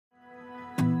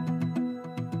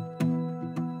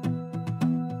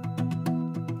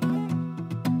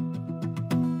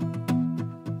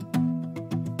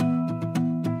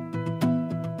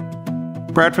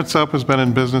Bradford Soap has been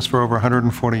in business for over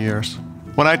 140 years.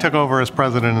 When I took over as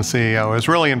president and CEO, it was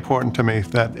really important to me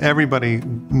that everybody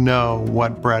know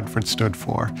what Bradford stood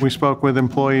for. We spoke with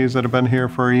employees that have been here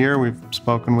for a year. We've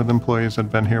spoken with employees that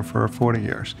have been here for 40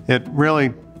 years. It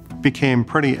really became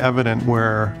pretty evident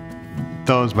where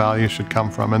those values should come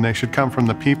from, and they should come from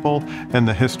the people and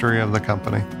the history of the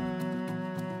company.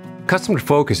 Customer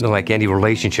focus, like any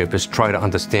relationship, is try to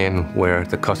understand where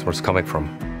the customer's coming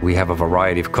from. We have a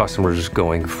variety of customers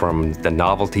going from the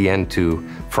novelty end to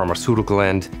pharmaceutical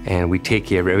end, and we take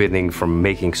care of everything from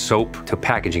making soap to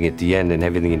packaging at the end and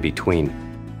everything in between.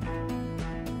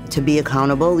 To be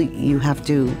accountable, you have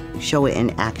to show it in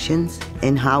actions,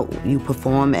 in how you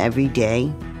perform every day.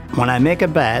 When I make a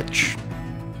batch,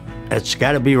 it's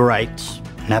got to be right.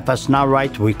 And if it's not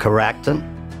right, we correct it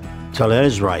till it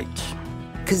is right.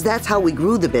 Because that's how we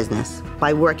grew the business,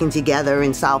 by working together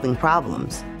and solving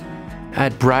problems.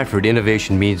 At Bradford,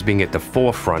 innovation means being at the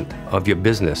forefront of your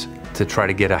business to try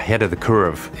to get ahead of the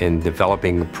curve in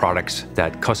developing products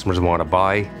that customers want to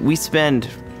buy. We spend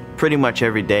pretty much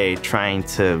every day trying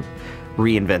to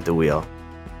reinvent the wheel.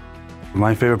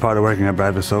 My favorite part of working at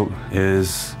Bradford Soap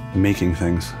is making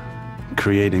things,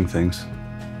 creating things,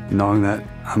 knowing that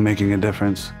I'm making a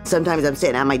difference. Sometimes I'm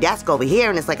sitting at my desk over here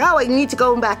and it's like, oh, I need to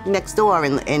go back next door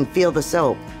and feel the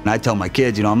soap. And I tell my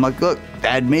kids, I'm like, look,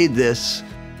 Dad made this.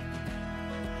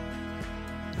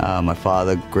 My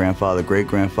father, grandfather,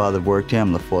 great-grandfather worked here.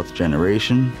 I'm the 4th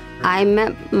generation. I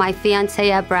met my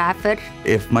fiance at Bradford.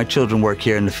 If my children work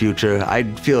here in the future,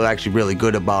 I'd feel actually really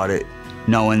good about it,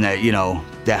 knowing that,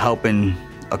 they're helping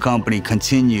a company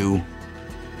continue.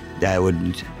 That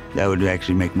would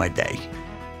actually make my day.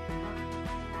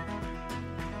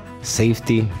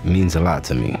 Safety means a lot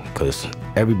to me because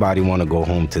everybody want to go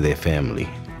home to their family.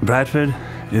 Bradford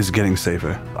is getting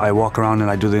safer. I walk around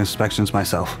and I do the inspections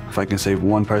myself. If I can save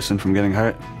one person from getting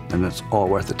hurt, then it's all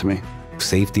worth it to me.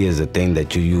 Safety is a thing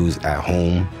that you use at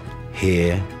home,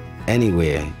 here,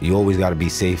 anywhere. You always got to be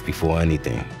safe before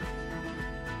anything.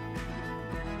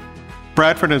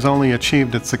 Bradford has only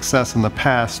achieved its success in the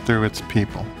past through its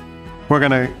people. We're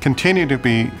going to continue to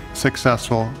be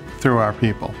successful through our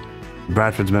people.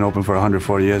 Bradford's been open for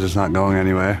 140 years. It's not going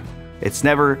anywhere. It's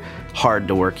never hard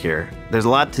to work here. There's a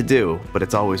lot to do, but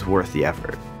it's always worth the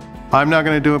effort. I'm not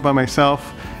going to do it by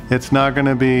myself. It's not going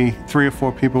to be 3 or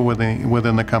 4 people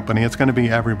within the company. It's going to be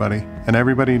everybody. And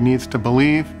everybody needs to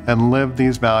believe and live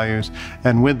these values.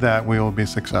 And with that, we will be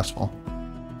successful.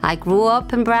 I grew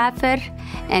up in Bradford,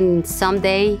 and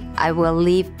someday I will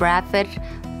leave Bradford,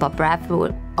 but Bradford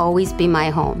will always be my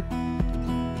home.